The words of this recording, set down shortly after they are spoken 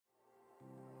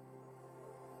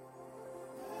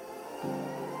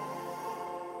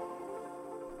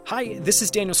Hi, this is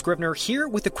Daniel Scribner here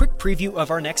with a quick preview of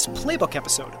our next Playbook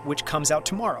episode, which comes out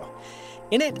tomorrow.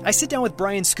 In it, I sit down with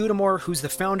Brian Scudamore, who's the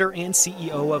founder and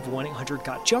CEO of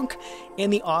 1-800-GOT-JUNK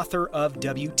and the author of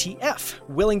WTF,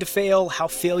 Willing to Fail, How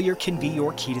Failure Can Be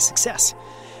Your Key to Success.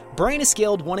 Brian has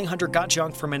scaled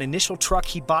 1-800-GOT-JUNK from an initial truck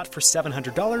he bought for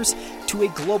 $700 to a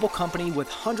global company with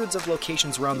hundreds of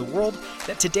locations around the world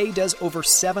that today does over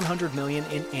 $700 million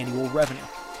in annual revenue.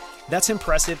 That's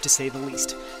impressive to say the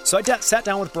least. So I sat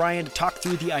down with Brian to talk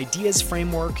through the ideas,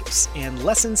 frameworks, and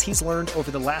lessons he's learned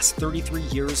over the last 33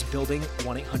 years building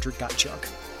 1-800-GOT-JUNK.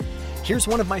 Here's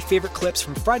one of my favorite clips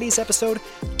from Friday's episode.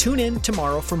 Tune in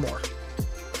tomorrow for more.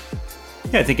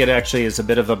 Yeah, I think it actually is a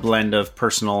bit of a blend of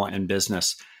personal and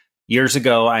business. Years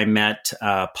ago, I met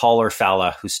Paul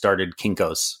Orfala, who started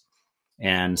Kinko's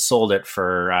and sold it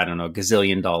for,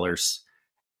 gazillion dollars.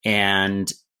 And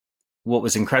what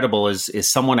was incredible is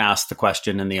someone asked the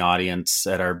question in the audience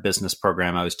at our business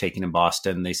program I was taking in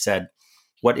Boston. They said,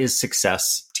 what is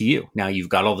success to you? Now you've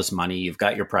got all this money, you've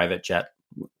got your private jet.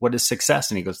 What is success?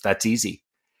 And he goes, that's easy.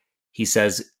 He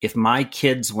says, if my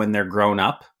kids, when they're grown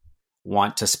up,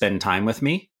 want to spend time with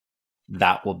me,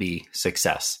 that will be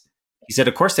success. He said,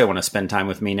 of course they want to spend time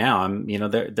with me now.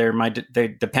 They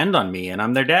depend on me and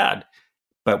I'm their dad.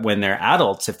 But when they're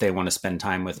adults, if they want to spend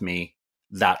time with me,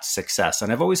 that's success. And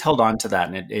I've always held on to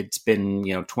that. And it's been,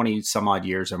 20 some odd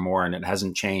years or more, and it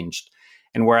hasn't changed.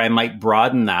 And where I might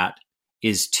broaden that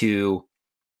is to,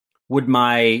 would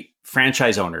my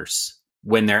franchise owners,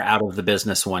 when they're out of the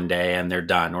business one day and they're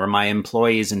done, or my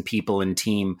employees and people and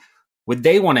team, would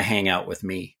they want to hang out with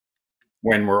me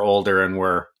when we're older and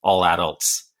we're all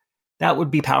adults? That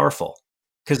would be powerful.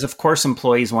 Because of course,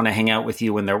 employees want to hang out with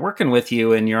you when they're working with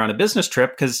you and you're on a business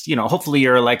trip because, hopefully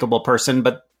you're a likable person,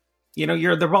 but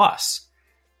you're the boss.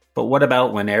 But what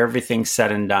about when everything's said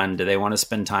and done? Do they want to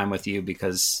spend time with you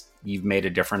because you've made a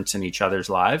difference in each other's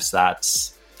lives?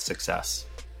 That's success.